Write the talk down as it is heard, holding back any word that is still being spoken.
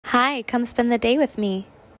Hi, come spend the day with me.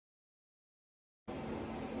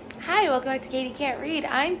 Hi, welcome back to Katie Can't Read.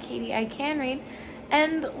 I'm Katie, I can read,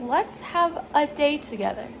 and let's have a day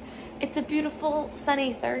together. It's a beautiful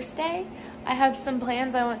sunny Thursday. I have some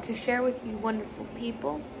plans I want to share with you wonderful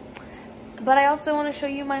people, but I also want to show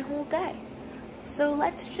you my whole day. So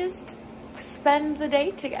let's just spend the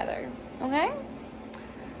day together, okay?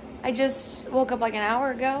 I just woke up like an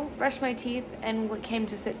hour ago, brushed my teeth, and came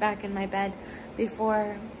to sit back in my bed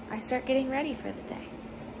before I start getting ready for the day.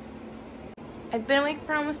 I've been awake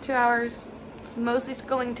for almost 2 hours, mostly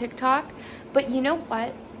scrolling TikTok, but you know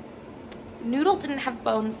what? Noodle didn't have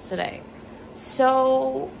bones today,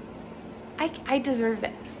 so I deserve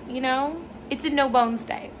this, you know? It's a no bones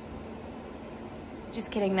day.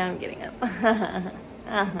 Just kidding, now I'm getting up.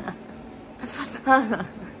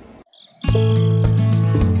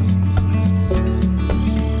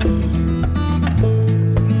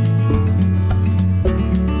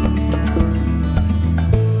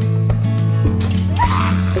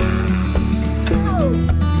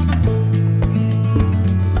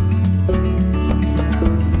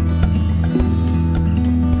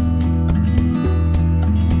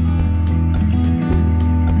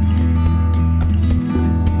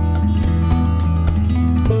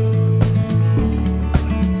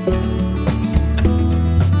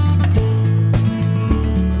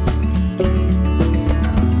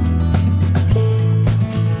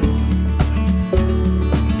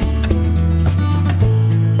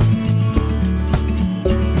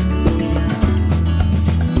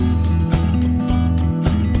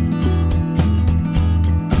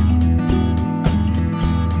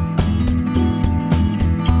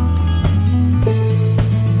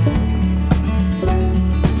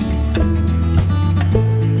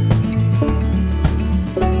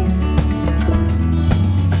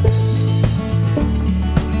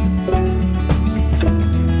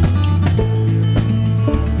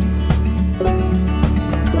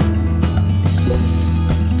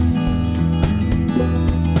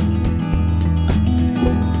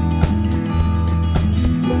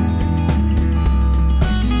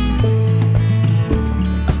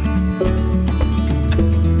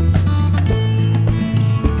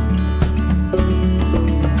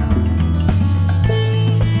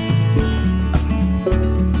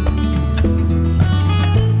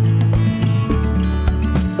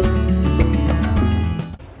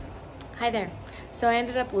 Hi there. So I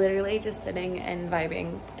ended up literally just sitting and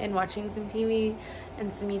vibing and watching some TV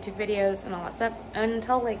and some YouTube videos and all that stuff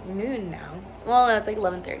until like noon now. Well, no, it's like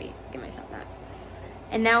 11:30. Give myself that.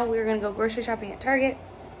 And now we're gonna go grocery shopping at Target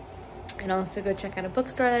and also go check out a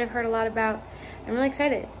bookstore that I've heard a lot about. I'm really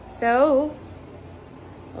excited. So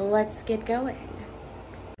let's get going.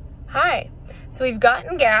 Hi. So we've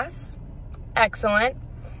gotten gas. Excellent.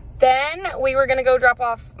 Then we were gonna go drop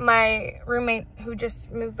off my roommate who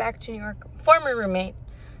just moved back to New York, former roommate,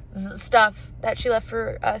 stuff that she left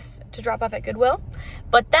for us to drop off at Goodwill.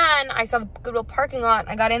 But then I saw the Goodwill parking lot.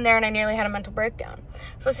 I got in there and I nearly had a mental breakdown.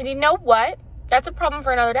 So I said, you know what? That's a problem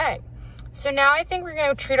for another day. So now I think we're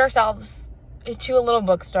gonna treat ourselves to a little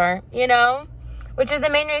bookstore, you know, which is the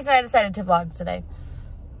main reason I decided to vlog today.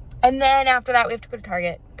 And then after that, we have to go to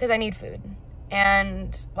Target because I need food.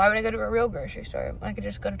 And why would I go to a real grocery store? I could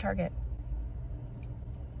just go to Target.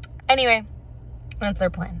 Anyway, that's their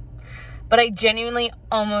plan. But I genuinely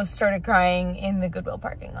almost started crying in the Goodwill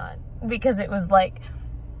parking lot because it was like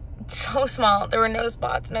so small. There were no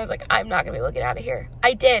spots. And I was like, I'm not going to be looking out of here.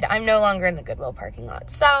 I did. I'm no longer in the Goodwill parking lot.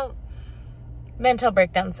 So, mental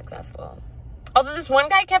breakdown successful. Although this one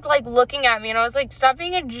guy kept like looking at me and I was like, stop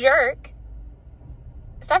being a jerk.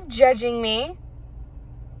 Stop judging me.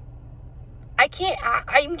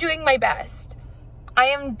 I'm doing my best. I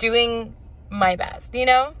am doing my best, you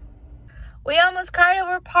know? We almost cried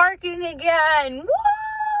over parking again.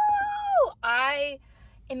 Woo! I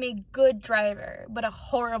am a good driver, but a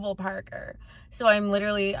horrible parker. So I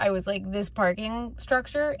was like, this parking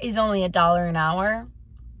structure is only $1 an hour.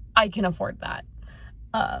 I can afford that.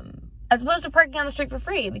 As opposed to parking on the street for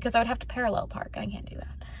free because I would have to parallel park and I can't do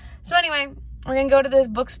that. So anyway, we're gonna go to this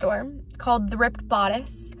bookstore called The Ripped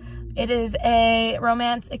Bodice. It is a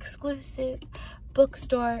romance exclusive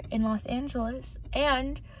bookstore in Los Angeles,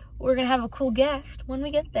 and we're gonna have a cool guest when we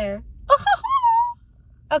get there.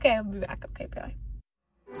 Okay, I'll be back. Okay, bye.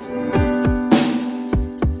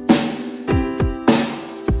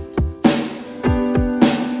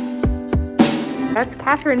 That's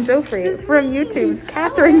Catherine Zofrey from YouTube's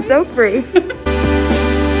Catherine Zofrey.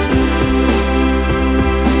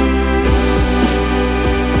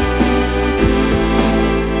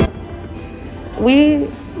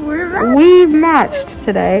 We've matched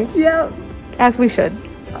today. Yep. As we should.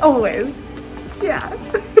 Always. Yeah.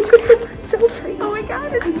 It's so pretty. Oh my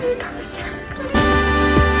god, it's starstruck.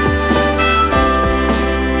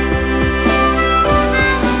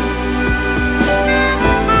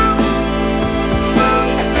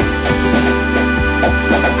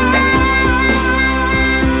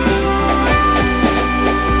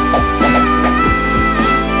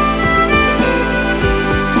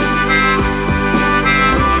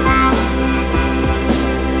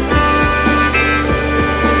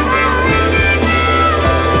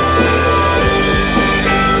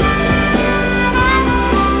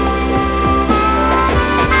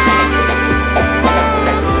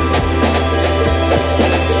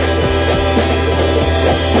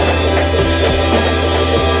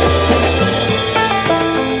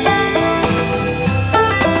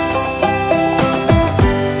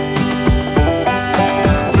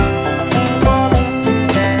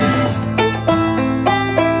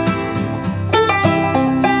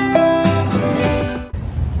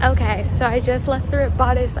 So I just left through at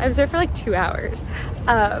BODICE. I was there for like 2 hours,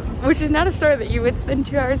 which is not a store that you would spend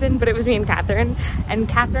 2 hours in, but it was me and Catherine. And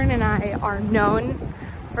Catherine and I are known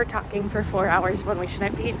for talking for 4 hours when we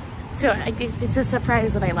shouldn't be. So it's a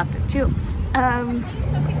surprise that I left at 2.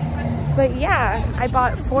 But yeah, I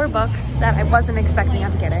bought 4 books that I wasn't expecting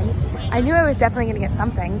on getting. I knew I was definitely gonna get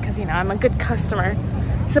something because, you know, I'm a good customer.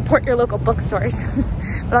 Support your local bookstores.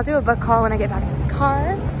 But I'll do a book haul when I get back to my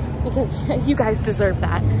car because you guys deserve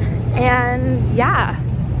that. And yeah,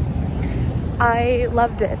 I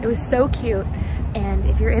loved it. It was so cute. And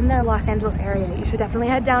if you're in the Los Angeles area, you should definitely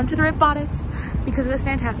head down to the Rip BODICE because it was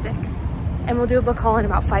fantastic. And we'll do a book haul in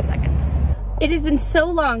about 5 seconds. It has been so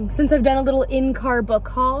long since I've done a little in-car book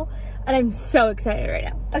haul, and I'm so excited right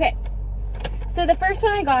now. Okay, so the first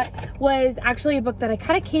one I got was actually a book that I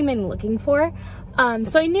kind of came in looking for.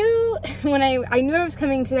 So I knew when I knew I was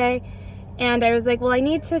coming today, and I was like, well, I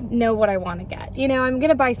need to know what I want to get. You know, I'm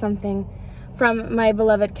gonna buy something from my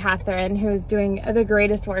beloved Catherine, who's doing the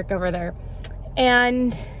greatest work over there.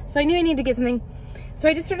 And so I knew I needed to get something. So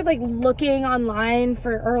I just started like looking online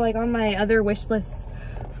for, or like on my other wish lists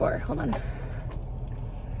for, hold on,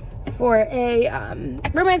 for a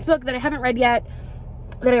romance book that I haven't read yet,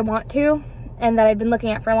 that I want to, and that I've been looking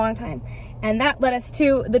at for a long time. And that led us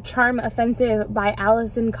to The Charm Offensive by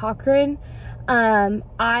Alison Cochrun.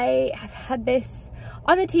 I have had this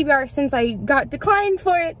on the TBR since I got declined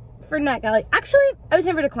for it for NetGalley. Actually, I was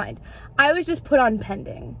never declined. I was just put on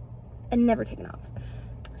pending and never taken off.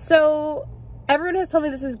 So everyone has told me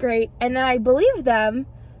this is great, and then I believed them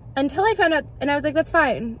until I found out, and I was like, that's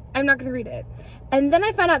fine, I'm not gonna read it. And then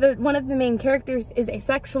I found out that one of the main characters is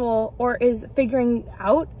asexual, or is figuring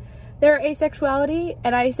out their asexuality,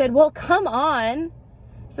 and I said, well, come on.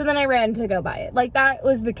 So then I ran to go buy it. Like, that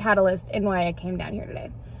was the catalyst in why I came down here today.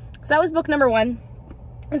 So that was book number 1.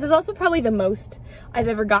 This is also probably the most I've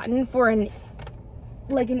ever gotten for an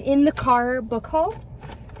in-the-car book haul.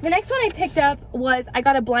 The next one I picked up was, I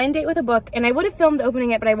got a blind date with a book, and I would have filmed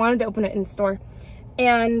opening it, but I wanted to open it in the store.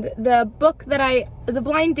 And the book that the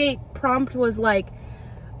blind date prompt was like,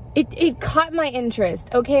 it caught my interest,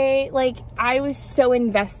 okay? Like, I was so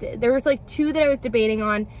invested. There was like 2 that I was debating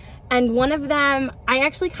on, and one of them, I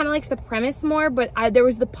actually kind of liked the premise more, but there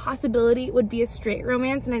was the possibility it would be a straight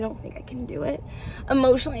romance, and I don't think I can do it.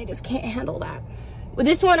 Emotionally, I just can't handle that. With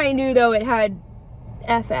this one, I knew, though, it had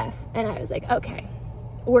FF, and I was like, okay,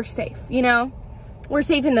 we're safe, you know? We're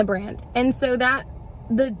safe in the brand. And so that,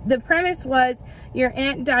 the premise was, your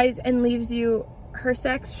aunt dies and leaves you her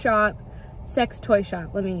sex toy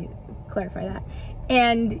shop, let me clarify that,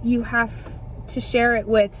 and you have to share it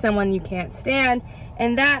with someone you can't stand,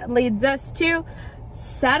 and that leads us to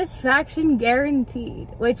Satisfaction Guaranteed,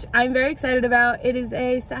 which I'm very excited about. It is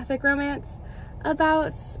a sapphic romance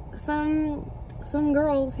about some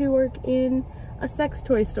girls who work in a sex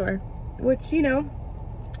toy store, which, you know,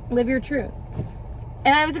 live your truth.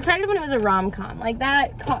 And I was excited when it was a rom-com. Like,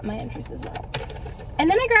 that caught my interest as well. And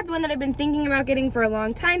then I grabbed one that I've been thinking about getting for a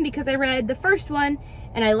long time because I read the first one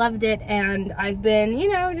and I loved it, and I've been,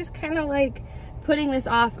 you know, just kind of like putting this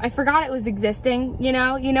off. I forgot it was existing, you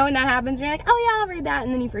know when that happens, when you're like, oh yeah, I'll read that,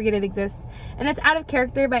 and then you forget it exists. And that's Out of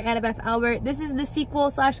Character by Annabeth Albert. This is the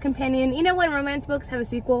sequel / companion. You know when romance books have a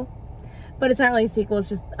sequel? But it's not really a sequel, it's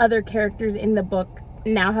just other characters in the book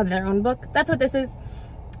now have their own book. That's what this is.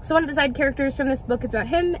 So one of the side characters from this book is about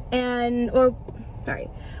him,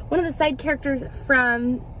 one of the side characters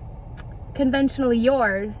from Conventionally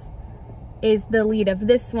Yours is the lead of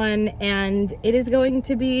this one, and it is going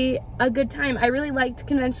to be a good time. I really liked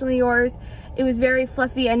Conventionally Yours. It was very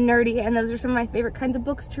fluffy and nerdy, and those are some of my favorite kinds of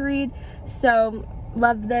books to read. So,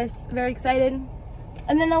 love this, very excited.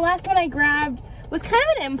 And then the last one I grabbed was kind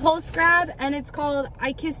of an impulse grab, and it's called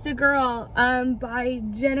I Kissed a Girl by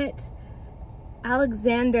Jennet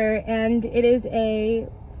Alexander, and it is a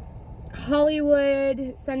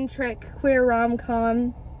Hollywood-centric queer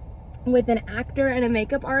rom-com with an actor and a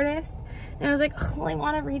makeup artist. And I was like, oh, well, I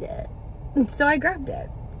want to read it. And so I grabbed it.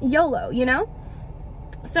 YOLO, you know?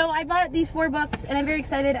 So I bought these 4 books, and I'm very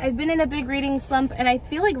excited. I've been in a big reading slump, and I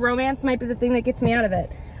feel like romance might be the thing that gets me out of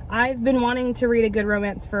it. I've been wanting to read a good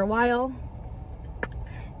romance for a while,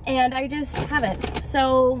 and I just haven't.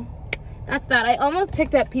 So that's that. I almost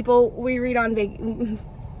picked up People We Meet on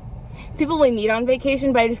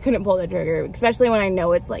Vacation, but I just couldn't pull the trigger, especially when I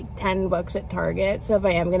know it's like 10 bucks at Target. So if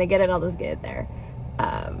I am going to get it, I'll just get it there.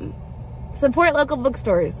 Support local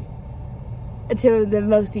bookstores to the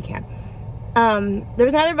most you can. There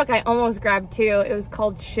was another book I almost grabbed too. It was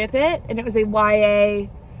called Ship It, and it was a YA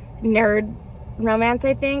nerd romance,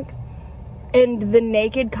 I think. And the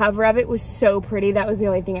naked cover of it was so pretty. That was the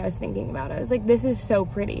only thing I was thinking about. I was like, this is so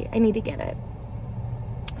pretty. I need to get it.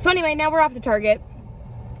 So anyway, now we're off to Target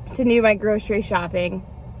to do my grocery shopping.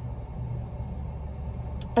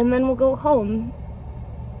 And then we'll go home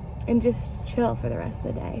and just chill for the rest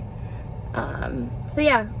of the day. So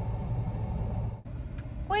yeah.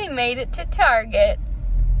 We made it to Target.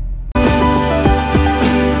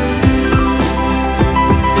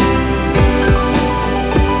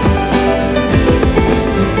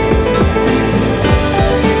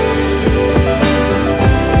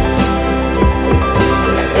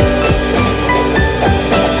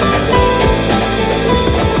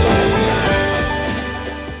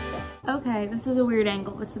 Okay, this is a weird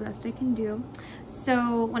angle. It's the best I can do.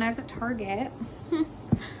 So when I was at Target,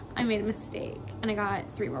 I made a mistake and I got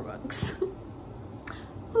 3 more books.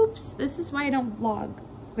 Oops, this is why I don't vlog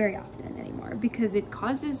very often anymore, because it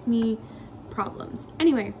causes me problems.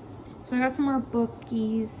 Anyway, so I got some more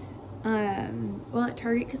bookies well at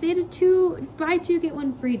Target, because they had a buy 2 get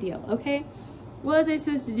 1 free deal. Okay, what was I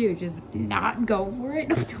supposed to do? Just not go for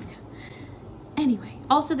it? Anyway,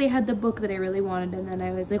 also they had the book that I really wanted, and then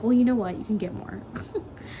I was like, well, you know what, you can get more.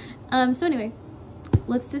 So anyway,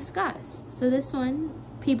 let's discuss. So this one,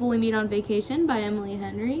 People We Meet on Vacation by Emily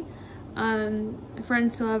Henry.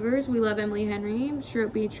 Friends to Lovers, we love Emily Henry.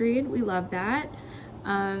 Short Beach Read, we love that.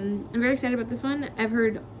 I'm very excited about this one. I've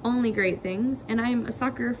heard only great things, and I'm a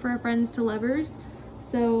sucker for Friends to Lovers.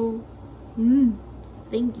 So,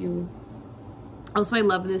 thank you. Also, I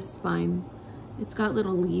love this spine. It's got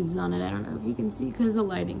little leaves on it. I don't know if you can see because the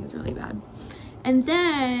lighting is really bad. And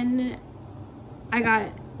then I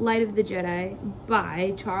got Light of the Jedi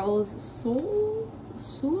by Soule?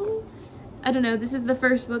 I don't know. This is the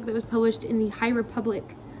first book that was published in the High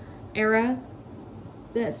Republic era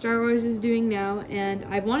that Star Wars is doing now, and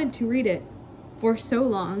I've wanted to read it for so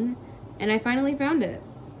long, and I finally found it.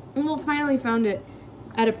 Well, finally found it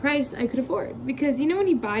at a price I could afford, because you know when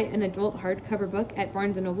you buy an adult hardcover book at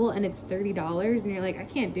Barnes & Noble and it's $30 and you're like, I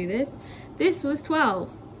can't do this. This was $12.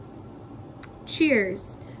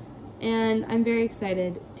 Cheers. And I'm very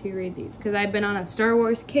excited to read these because I've been on a Star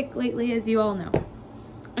Wars kick lately, as you all know.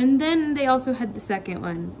 And then they also had the second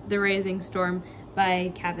one, The Rising Storm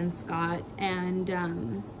by Cavan Scott, and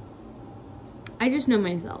I just know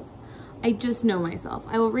myself. I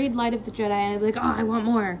will read Light of the Jedi and I'll be like, oh, I want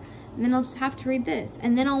more. And then I'll just have to read this.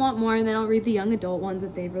 And then I'll want more, and then I'll read the young adult ones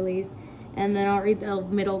that they've released. And then I'll read the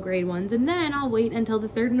middle grade ones. And then I'll wait until the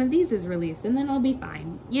 3rd one of these is released. And then I'll be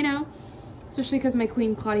fine, you know? Especially because my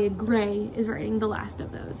queen, Claudia Gray, is writing the last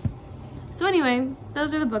of those. So anyway,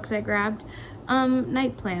 those are the books I grabbed.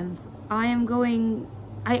 Night plans. I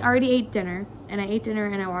already ate dinner. And I ate dinner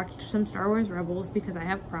and I watched some Star Wars Rebels because I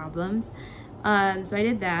have problems. So I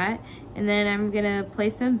did that. And then I'm gonna play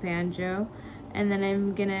some banjo. And then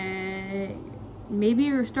I'm gonna maybe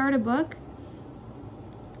restart a book.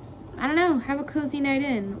 I don't know, have a cozy night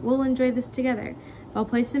in. We'll enjoy this together. I'll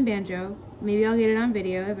play some banjo. Maybe I'll get it on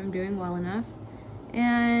video if I'm doing well enough.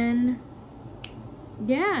 And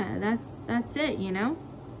yeah, that's it, you know?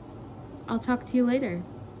 I'll talk to you later.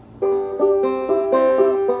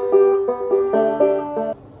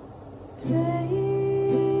 Stranger,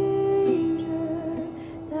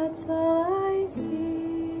 that's all I see.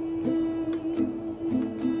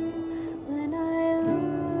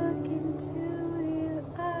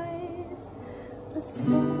 A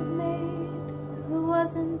soulmate who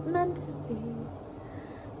wasn't meant to be.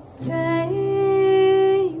 Stranger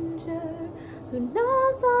who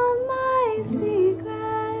knows all my secrets,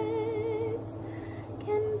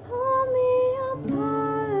 can pull me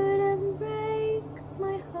apart and break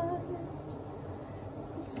my heart.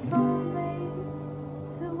 A soulmate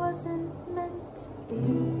who wasn't meant to be.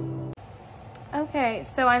 Okay,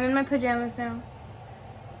 so I'm in my pajamas now.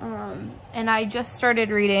 And I just started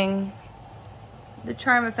reading The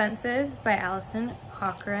Charm Offensive by Alison,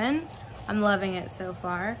 Cochrun. I'm loving it so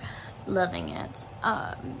far. Loving it.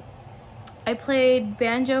 I played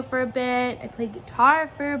banjo for a bit. I played guitar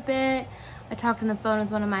for a bit. I talked on the phone with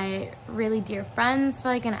one of my really dear friends for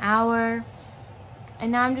like an hour.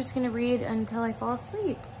 And now I'm just gonna read until I fall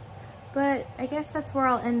asleep. But I guess that's where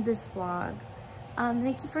I'll end this vlog.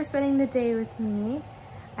 Thank you for spending the day with me.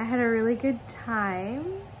 I had a really good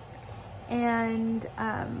time. And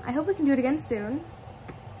I hope we can do it again soon.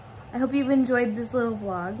 I hope you've enjoyed this little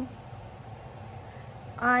vlog.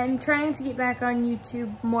 I'm trying to get back on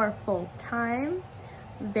YouTube more full time.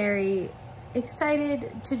 Very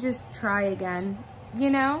excited to just try again, you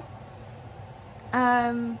know?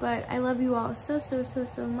 But I love you all so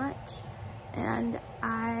much. And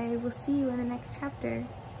I will see you in the next chapter.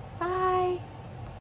 Bye!